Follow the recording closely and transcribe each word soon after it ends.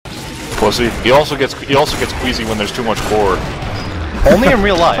Pussy. He also gets queasy when there's too much gore. Only in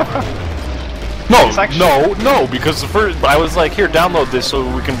real life. No, because the first I was like, here, download this so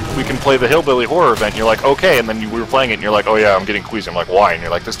we can play the Hillbilly Horror event. And you're like, okay, and then we were playing it, and you're like, oh yeah, I'm getting queasy. I'm like, why? And you're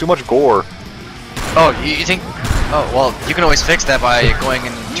like, there's too much gore. Oh, you think? Oh, well, you can always fix that by going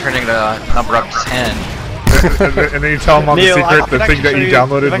and turning the number up to 10. and then you tell him on Neil, the secret the thing that you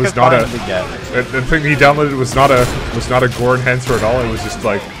downloaded was not a. The thing that you downloaded was not a gore enhancer at all. It was just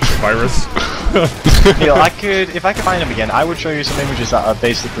like a virus. Neil, if I could find him again, I would show you some images that are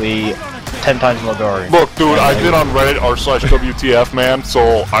basically 10 times more gory. Look, dude, I did on Reddit r/WTF, man,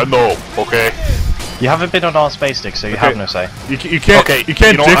 so I know, okay? You haven't been on our space stick, so you have no say. You can't dick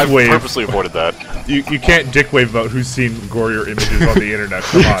wave. I purposely avoided that. You can't dick wave about who's seen gorier images on the internet.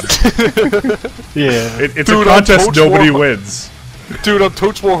 Come on. Yeah. It's a contest nobody wins. Dude, I'm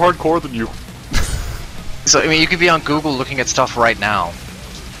totes more hardcore than you. So I mean, you could be on Google looking at stuff right now.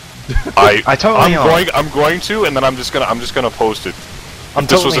 I totally am. I'm going to, and then I'm just gonna post it. I'm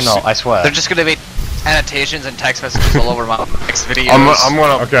totally not. I swear. They're just gonna make annotations and text messages all over my next videos. I'm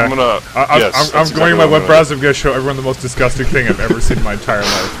going to my web browser. I'm gonna show everyone the most disgusting thing I've ever seen in my entire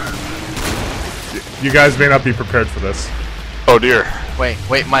life. You guys may not be prepared for this. Oh dear. Wait,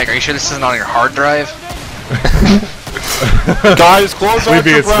 Mike, are you sure this isn't on your hard drive? Guys, close out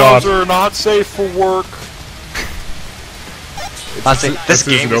your browser. Not safe for work. This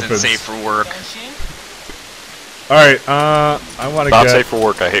game isn't safe for work. Alright, I want to get... Not safe for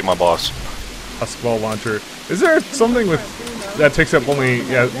work, I hate my boss. A squall launcher. Is there something with... that takes up only...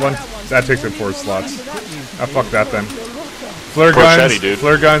 yeah, one... that takes up 4 slots. Ah, fuck that then. Flare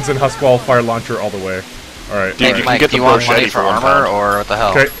guns and Husquall fire launcher all the way. Alright. Dude, you can get the you want money for armor, or what the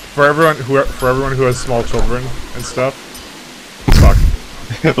hell? Okay, for everyone who has small children and stuff. Fuck.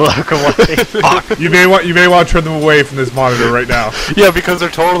 Fuck. You may want to turn them away from this monitor right now. Yeah, because they're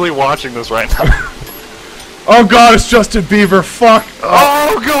totally watching this right now. Oh god, it's Justin Bieber, fuck!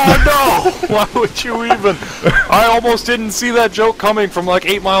 Oh god, no! Why would you even? I almost didn't see that joke coming from like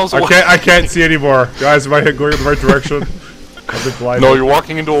 8 miles away. I can't see anymore. Guys, am I going in the right direction? No, you're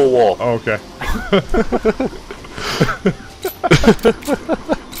walking into a wall. Oh, okay.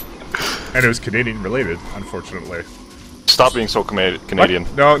 And it was Canadian related, unfortunately. Stop being so Canadian.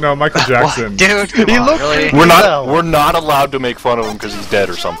 No, Michael Jackson. Dude, he looked really? We're not allowed to make fun of him because he's dead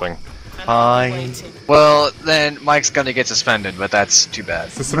or something. Fine. Well, then Mike's gonna get suspended, but that's too bad.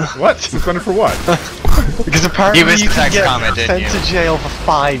 What? Suspended for what? Because apparently you missed the text comment, sent to jail for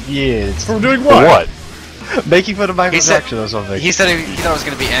 5 years. For doing what? For what? Making fun of Michael Jackson or something. He said he thought it was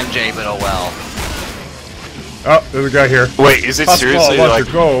gonna be MJ, but oh well. Oh, there's a guy here. Wait, is it seriously like...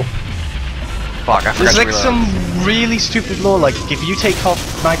 go. Fuck, I forgot There's like some really stupid law, like if you take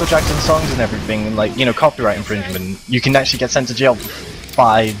off Michael Jackson songs and everything, and like, you know, copyright infringement, you can actually get sent to jail for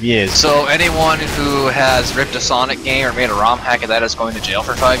 5 years. So anyone who has ripped a Sonic game or made a ROM hack of that is going to jail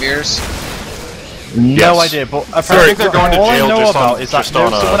for 5 years? No idea, but apparently they're going to all jail I know just about on, is that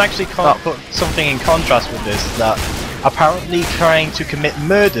someone actually put something in contrast with this, that apparently trying to commit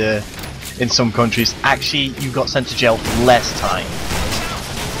murder in some countries, actually you got sent to jail for less time.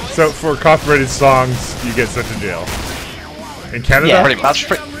 So for copyrighted songs, you get sent to jail. In Canada? Yeah, pretty much.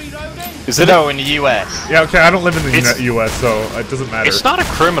 Is it? No, in the US. Yeah, okay, I don't live in the US, so it doesn't matter. It's not a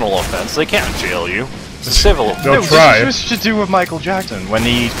criminal offense, they can't jail you. It's a civil offense. They'll try. This was to do with Michael Jackson when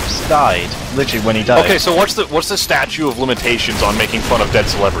he died. Literally, when he died. Okay, so what's the statute of limitations on making fun of dead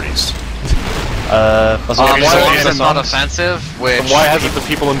celebrities? As long as it's not offensive, which... Why hasn't the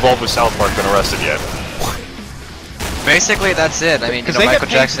people involved with South Park been arrested yet? Basically, that's it. I mean, you know, Michael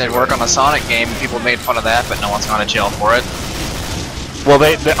Jackson did work on a Sonic game, and people made fun of that, but no one's gone to jail for it. Well,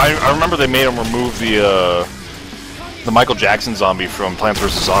 I remember they made him remove the Michael Jackson zombie from Plants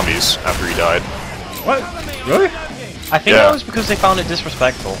vs. Zombies after he died. What? Really? I think that was because they found it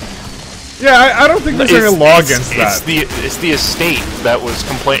disrespectful. Yeah, I don't think there's any law against that. It's the estate that was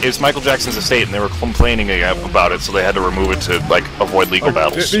It's Michael Jackson's estate, and they were complaining about it, so they had to remove it to like avoid legal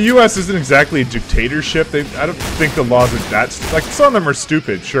battles. The U.S. isn't exactly a dictatorship. I don't think the laws are that. Like some of them are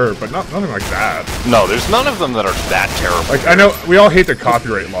stupid, sure, but nothing like that. No, there's none of them that are that terrible. Like I know we all hate the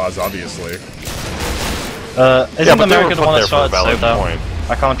copyright laws, obviously. Isn't America the one that started SOPA?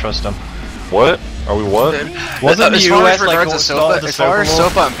 I can't trust them. What? Are we what? Wasn't the US like as far as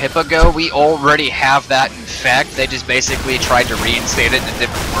SOPA and PIPA go, we already have that in fact. They just basically tried to reinstate it in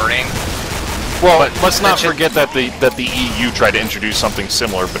different wording. Well, but let's not forget that the EU tried to introduce something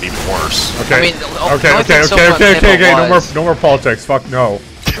similar, but even worse. Okay. I mean, okay. No more politics. Fuck no.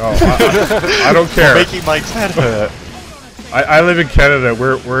 No, I don't care. Making Mike's head hurt. I live in Canada.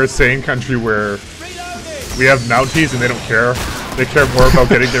 We're a sane country where we have Mounties and they don't care. They care more about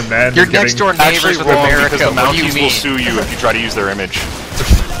getting their men. Your next door neighbors with wrong, America. because the What do you Mounties will mean? sue you if you try to use their image.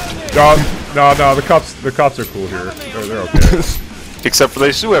 No, the cops are cool here. They're okay. Except for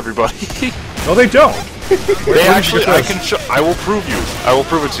they sue everybody. No, they don't. They actually, I will prove you. I will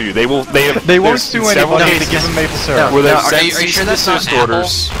prove it to you. They will. They won't sue anybody to give them maple syrup. Where they've Are sent you cease sure and that's not desist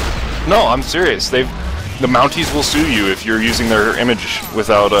orders. No, I'm serious. The Mounties will sue you if you're using their image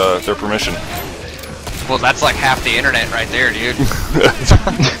without their permission. Well, that's like half the internet right there, dude.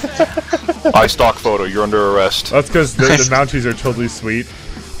 Stock photo. You're under arrest. That's because the Mounties are totally sweet.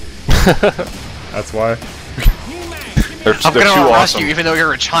 That's why. I'm they're gonna too arrest awesome. you even though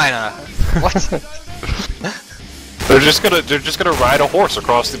you're in China. What? They're just gonna ride a horse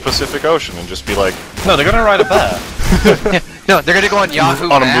across the Pacific Ocean and just be like, No, they're gonna ride a bear. No, they're gonna go on Yahoo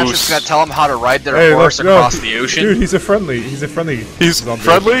On a Maps. moose. It's gonna tell them how to ride their Hey, horse look, no, across the ocean. Dude, he's a friendly. He's zombie.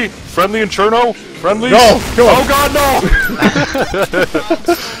 friendly? Friendly and Cherno? Friendly? No, kill him. Oh god, no!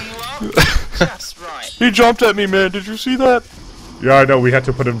 He jumped at me, man. Did you see that? Yeah, I know. We had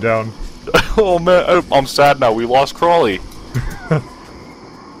to put him down. Oh man, I'm sad now. We lost Crawley.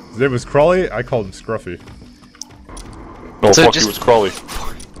 His name was Crawley. I called him Scruffy. No, So fuck just- you, it's Crawley.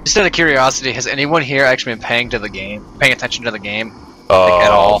 Just out of curiosity, has anyone here actually been paying attention to the game? Like,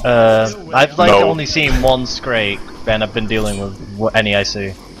 at all? I've No. only seen one scrape, and I've been dealing with any I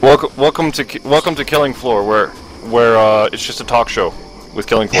see. Welcome to Killing Floor, where it's just a talk show with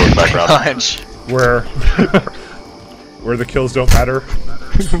Killing Floor in the background. Punch. Where the kills don't matter.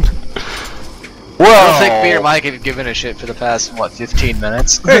 I Well, don't think me or Mike have given a shit for the past, what, 15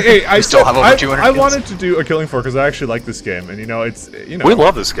 minutes? Hey, I still have over 200 I kills. wanted to do a Killing Floor because I actually like this game, and it's we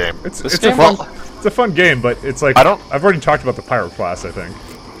love this game. it's This a game- fun game, but it's like I've already talked about the pyro class. I think.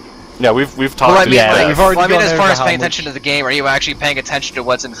 Yeah, we've talked. Well, I mean, Yeah, like, we've already gone as over far as how paying much- attention to the game, are you actually paying attention to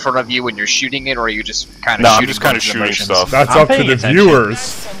what's in front of you when you're shooting it, or are you just kind of No, shooting? I'm just kind of with shooting emotions? stuff. That's I'm up to paying the attention.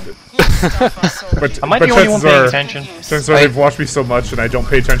 viewers. But Am I but the only one chances paying are- attention? Since they've watched me so much and I don't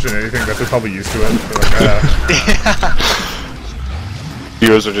pay attention to anything, that they're probably used to it. They're like,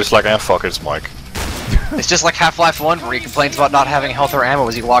 Viewers are just like, fuck it, it's Mike. It's just like Half-Life 1, where he complains about not having health or ammo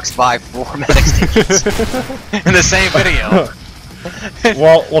as he walks by 4 medic stations in the same video.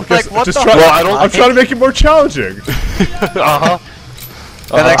 well, Like, what just the try. fuck? I'm trying to make it more challenging. Uh-huh.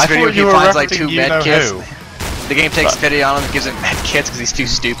 The next I video, thought he you were finds like referencing 2 you med know kits. who. The game takes pity on him and gives him med kits because he's too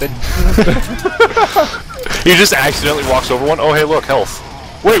stupid. He just accidentally walks over one. Oh, hey, look, health.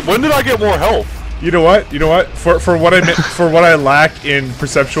 Wait, when did I get more health? You know what? For what I lack in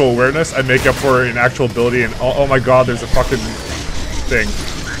perceptual awareness, I make up for in actual ability. And oh my god, there's a fucking thing.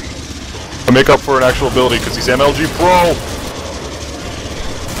 I make up for an actual ability because he's MLG Pro.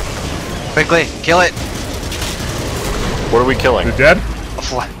 Quickly, kill it. What are we killing? Is it dead?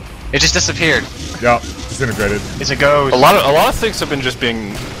 It just disappeared. Yeah, disintegrated. It's a ghost. A lot of things have been just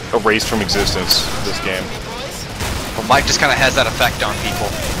being erased from existence. This game, Well, Mike just kind of has that effect on people.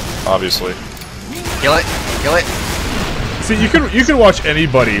 obviously. Kill it, kill it. See, you can watch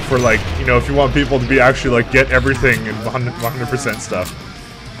anybody for if you want people to be actually get everything and 100% stuff.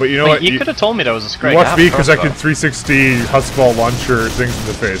 But you know what? You could have told me that was a scrape. You watch me because I can 360 Huskball launcher things in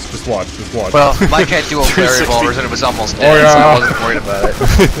the face. Just watch. Well, Mike had dual flare revolvers and it was almost dead, Oh, yeah. so I wasn't worried about it.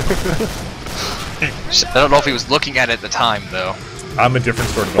 I don't know if he was looking at it at the time, though. I'm a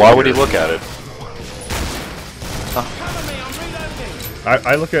different sort of. Why would he look at it?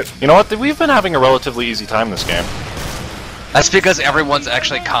 I look at. You know what? We've been having a relatively easy time this game. That's because everyone's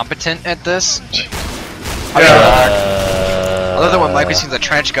actually competent at this. Other than when Mike was using the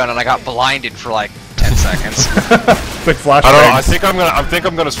trench gun and I got blinded for like 10 seconds. Like flash. I don't know. I think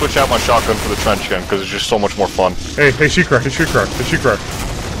I'm gonna switch out my shotgun for the trench gun because it's just so much more fun. Hey, She-Crook.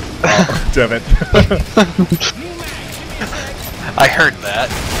 Oh, damn it. I heard that.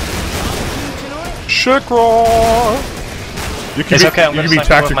 Shikra! You can It's be, okay, I'm you gonna can be snipe with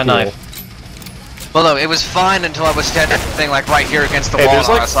tactical. my knife. Well, no, it was fine until I was standing like right here against the Hey, wall there's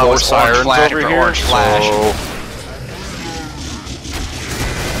and like I saw 4 it was orange sirens flash over after here. orange flash. So...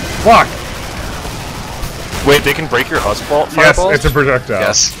 Fuck! Wait, they can break your Huskball Yes, fireballs? it's a projectile.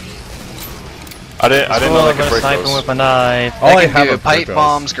 Yes. I didn't know they could break Snipe him those. with my knife. All They I can have do are pipe projectiles.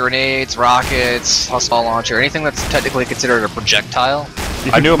 bombs, grenades, rockets, Huskball launcher, anything that's technically considered a projectile.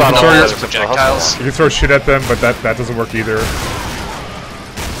 You I can- knew about you all can that those except for projectiles. You can throw shit at them, but that doesn't work either.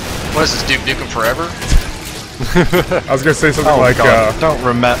 What is this, Duke Nukem Forever? I was gonna say something Oh like god, don't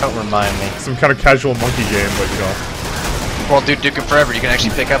remind me. some kind of casual monkey game, but Well, Duke Nukem Forever, you can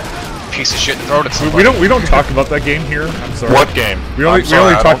actually pick up a piece of shit and throw it at somebody. we don't talk about that game here. I'm sorry. What game? We only I'm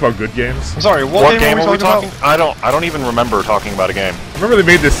sorry, I talk don't- about good games. I'm sorry, What game are are we talking talking? about? I don't even remember talking about a game. I remember they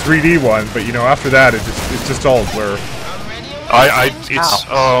made this 3D one, but after that it's just all a blur. It's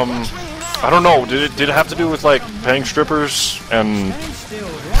I don't know. Did it have to do with like paying strippers and?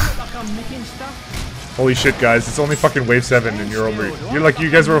 Holy shit, guys! It's only fucking wave 7, and you're over. You're like, you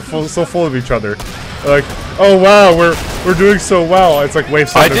guys were so full of each other. Like, oh wow, we're doing so well. It's like wave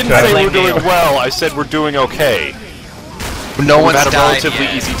 7. I didn't say we're doing well. I said we're doing okay. No one's had a died relatively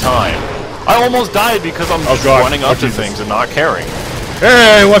yet. easy time. I almost died because I'm just running up to things and not caring.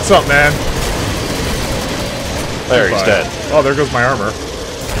 Hey, what's up, man? There, he's dead. Oh, there goes my armor.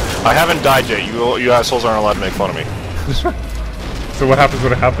 I haven't died yet. You assholes aren't allowed to make fun of me. So what happens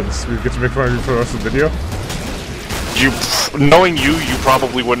when it happens? We get to make fun of you for the rest of the video? Knowing you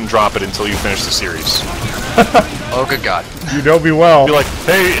probably wouldn't drop it until you finish the series. Oh, good God. You know me well. Be like,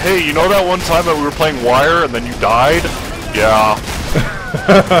 hey, you know that one time that we were playing Wyre and then you died? Yeah.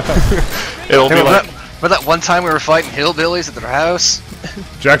 It'll be like... Remember that one time we were fighting hillbillies at their house?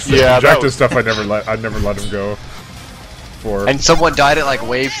 Jack does stuff I'd never let him go for. And someone died at like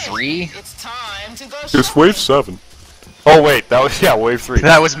wave 3? It's wave 7. Oh wait, that was wave 3.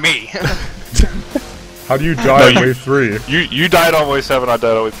 That was me. How do you die on wave 3? You died on wave 7, I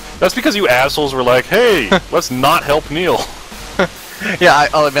died on wave... That's because you assholes were like, hey, let's not help Neil. Yeah,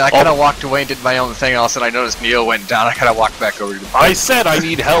 I'll admit, I kind of walked away and did my own thing, and all of a sudden I noticed Neil went down, I kind of walked back over to the fight. I said I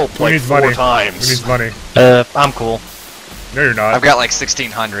need help like 4 times. Who needs money? I'm cool. No, you're not. I've got like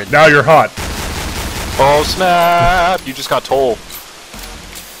 1,600. Now you're hot. Oh snap! You just got told.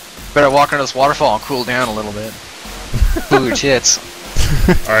 Better walk into this waterfall and cool down a little bit. Cool your tits.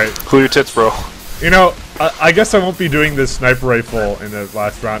 Alright. Cool your tits, bro. You know, I guess I won't be doing this sniper rifle in the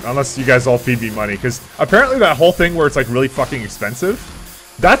last round unless you guys all feed me money, because apparently that whole thing where it's like really fucking expensive,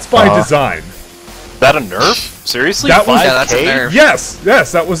 that's by design. That a nerf? Seriously? That was, yeah, that's a nerf.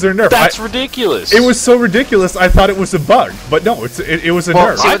 Yes, that was their nerf. That's ridiculous. It was so ridiculous, I thought it was a bug, but no, it was a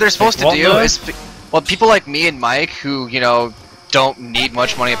nerf. See, what they're supposed to do is, well, people like me and Mike, who, you know, don't need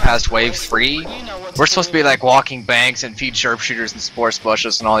much money past wave 3, we're supposed to be like walking banks and feed sharpshooters and spore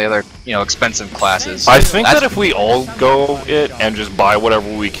specialists and all the other, you know, expensive classes. I think that if we all go it and just buy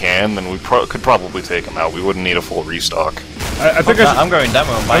whatever we can, then we could probably take them out. We wouldn't need a full restock. I think I'm going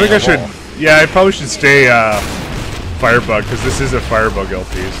demo and buying I think I should. Yeah, I probably should stay Firebug, because this is a Firebug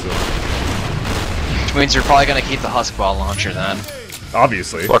LP. So. Which means you're probably gonna keep the Huskball launcher then.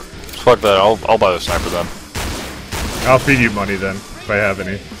 Obviously. Fuck that. I'll buy the sniper then. I'll feed you money then, if I have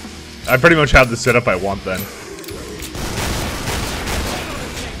any. I pretty much have the setup I want then.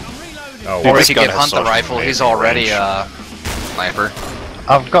 Oh, Or we could get Hunt the rifle, he's already a sniper.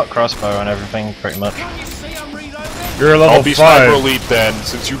 I've got crossbow and everything, pretty much. You're a level 5. I'll be sniper elite then,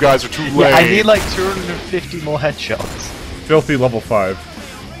 since you guys are too lame. Yeah, I need like 250 more headshots. Filthy level 5.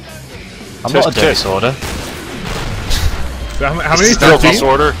 I'm not a dirty sorter. How many? Filthy 13?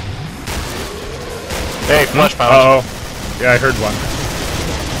 sorter. Hey, flesh pound. Uh-oh. Yeah, I heard one.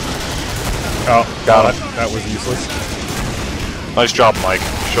 Oh, got it. That was useless. Nice job, Mike.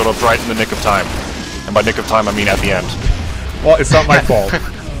 Showed up right in the nick of time. And by nick of time, I mean at the end. Well, it's not my fault.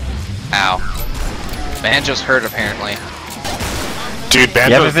 Ow. Banjo's hurt, apparently. Dude,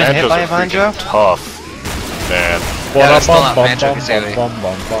 Banjo's, you ever been hit by a freaking Banjo? tough. Man. Yeah, that's still not Banjo Kazooie.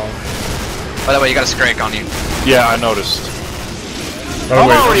 By the way, you got a Scrake on you. Yeah, I noticed. Oh,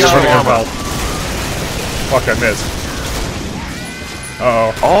 wait, already you're out of running out of armor. health. Fuck, I missed.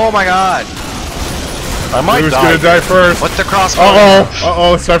 Uh-oh. Oh my god! I might Who's die. gonna die first? What's the crossbow?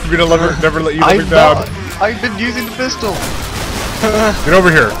 Uh-oh! It's time for me to never let you live down. I've been using the pistol. Get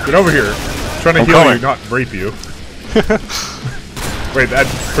over here. Get over here. I'm trying to heal coming. you, not rape you. Wait, I'm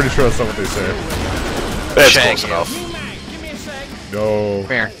pretty sure that's not what they say. That's Shank close you. enough. No.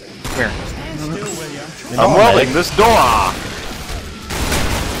 Come here. Come here. I'm welding this door.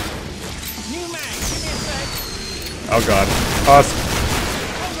 Oh god. Us.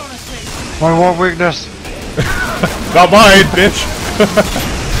 My one weakness. Not mine, bitch!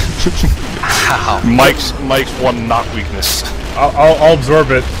 Ow. Mike's one not weakness. I'll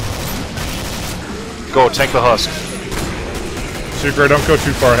absorb it. Go, take the husk. Secret, don't go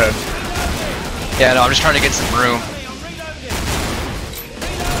too far ahead. Yeah, no, I'm just trying to get some room.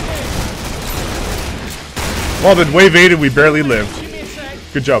 Well then, wave 8 and we barely lived.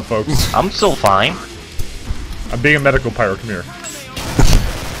 Good job, folks. I'm still fine. I'm being a medical pyro, come here.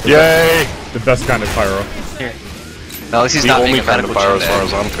 Yay! The best kind of pyro. Here. No, at least he's The not only being a kind of medical fire as far gym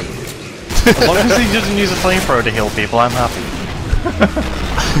as I'm concerned. As long as he doesn't use a flamethrower to heal people, I'm happy.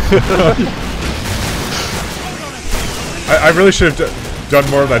 I really should have done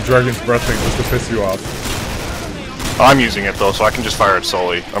more of that Dragon's Breath thing just to piss you off. I'm using it though, so I can just fire it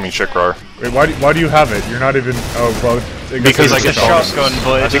solely. I mean, Shikrar. Wait, why do you have it? You're not even... Oh, well... Because I It's get a shotgun,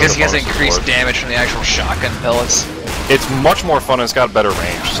 but because he has increased damage from the actual shotgun pellets. It's much more fun and it's got better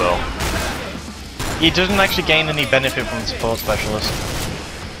range, so... He doesn't actually gain any benefit from the support specialist.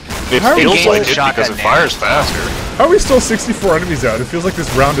 It feels like it because it fires faster. How are we still 64 enemies out? It feels like this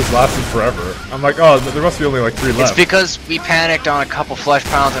round has lasted forever. I'm like, oh, there must be only like 3 left. It's because we panicked on a couple flesh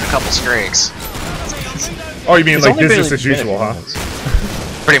pounds and a couple scrakes. Oh, you mean like business as usual, huh?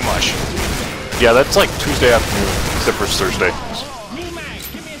 Pretty much. Yeah, that's like Tuesday afternoon, except for Thursday.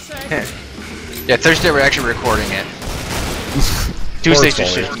 Yeah, Thursday we're actually recording it. Tuesday's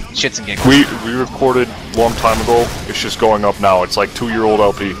just shits and giggles. We recorded a long time ago. It's just going up now. It's like 2-year-old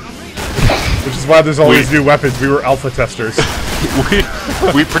LP. Which is why there's always new weapons. We were alpha testers.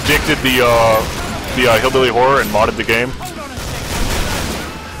 we predicted the Hillbilly Horror and modded the game.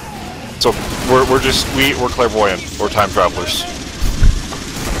 So we're clairvoyant or time travelers.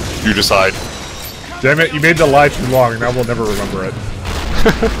 You decide. Damn it! You made the lie too long. Now we'll never remember it.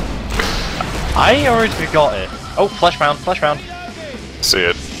 I already forgot it. Oh, flesh round, flesh round. See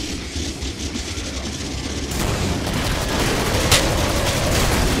it.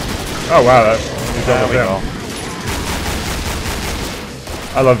 Oh wow, you got it.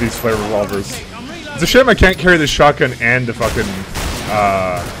 I love these flare revolvers. It's a shame I can't carry the shotgun and the fucking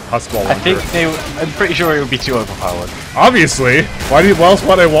Huskball launcher. I'm pretty sure it would be too overpowered. Obviously. Why else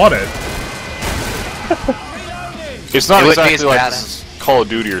would I want it? It's not exactly like this is Call of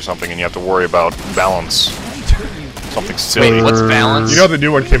Duty or something and you have to worry about balance. Something silly. Wait, what's balance? You know the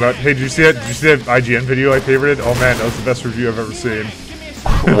new one came out. Hey, did you see it? Did you see that IGN video I favorited? Oh man, that was the best review I've ever seen.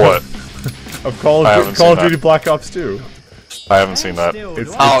 What? Of Call of Duty Black Ops 2. I haven't seen that.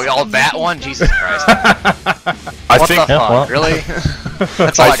 Oh, that one? Jesus Christ. I think the fuck? Really?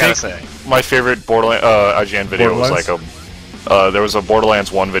 That's all I gotta say. My favorite Borderlands IGN video was like there was a Borderlands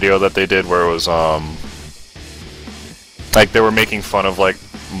 1 video that they did where it was like they were making fun of like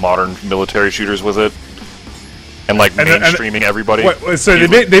modern military shooters with it. And like mainstreaming everybody. So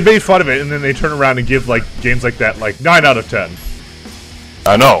they made fun of it, and then they turn around and give like games like that like 9 out of 10.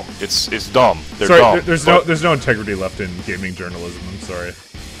 I know it's dumb. They're dumb. There's no integrity left in gaming journalism. I'm sorry.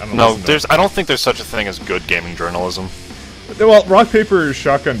 I don't think there's such a thing as good gaming journalism. Well, Rock Paper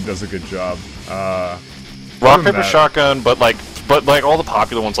Shotgun does a good job. Rock Paper Shotgun, but like all the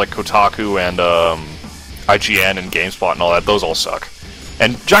popular ones like Kotaku and IGN and GameSpot and all that, those all suck.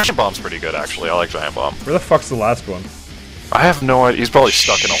 And Giant Bomb's pretty good, actually. I like Giant Bomb. Where the fuck's the last one? I have no idea. He's probably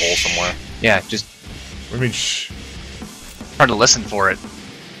stuck in a hole somewhere. Yeah, just... I mean, shh. Hard to listen for it.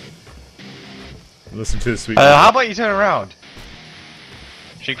 Listen to the sweet... how about you turn around?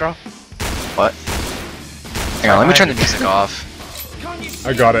 Sheikra? What? Hang on, let me turn the music off.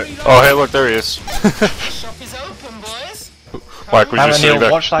 I got it. Oh, hey, look, there he is. Mike was just saying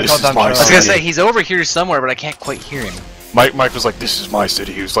that, this is my I was gonna say, he's over here somewhere, but I can't quite hear him. Mike was like, this is my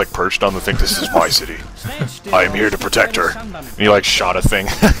city. He was like perched on the thing, this is my city. I am here to protect her. And he like shot a thing.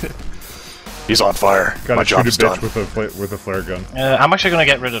 He's on fire. My job is done. With a flare gun. I'm actually gonna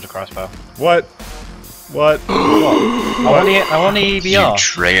get rid of the crossbow. What? What? I want the EBR. You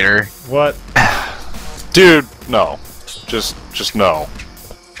traitor. What? Dude, no. Just no.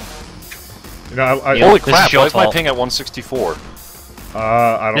 You know, holy crap, why is my ping at 164?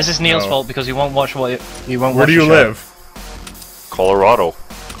 I don't know. This is Neil's fault because he won't watch what he won't watch. Where do you live? Colorado.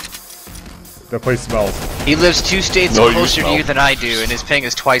 That place smells. He lives 2 states closer to you than I do, and his ping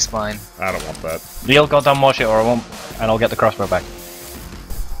is twice mine. I don't want that. Neil, goddamn watch it, or I won't, and I'll get the crossbow back.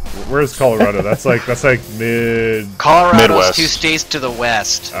 Where's Colorado? that's like mid. Colorado's Midwest. 2 states to the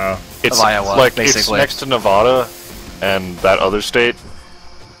west It's of Iowa, like basically. it's next to Nevada and that other state.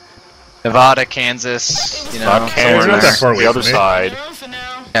 Nevada, Kansas, you know. Not Kansas, not that far away the other from me. side.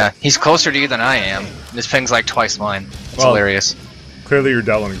 Yeah, he's closer to you than I am. His ping's like twice mine. It's hilarious. Clearly you're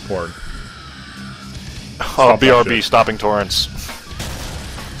downloading porn. Oh, BRB, stopping torrents.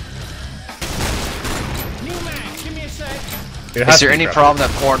 Is there any problem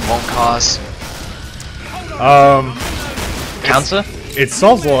that porn won't cause? Cancer? It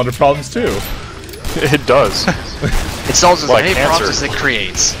solves a lot of problems too. It does. It solves as Like many cancer. problems as it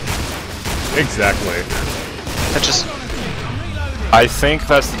creates. Exactly. That just... I think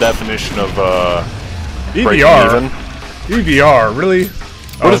that's the definition of breaking EVR. even. EVR, really?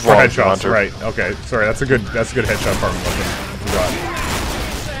 What is for wrong, headshots? Hunter? Right. Okay. Sorry. That's a good headshot farming weapon. I forgot.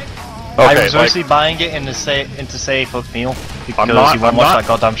 Okay, I was mostly buying it into save of Neil because you I'm won't watch that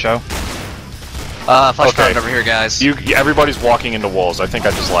goddamn show. Flash card over here, guys. Everybody's walking into walls. I think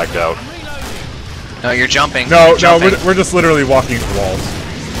I just lagged out. No, you're jumping. No, we're just literally walking into walls.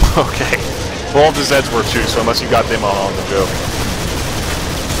 Okay. Well, all the Zeds were too, so unless you got them on the joke.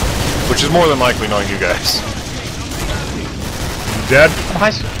 Which is more than likely knowing you guys. Dead?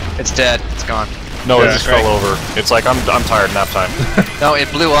 Nice. It's dead. It's gone. No, Yeah. it just fell over. It's like, I'm tired, nap time. No,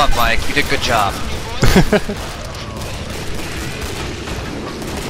 it blew up, Mike. You did a good job.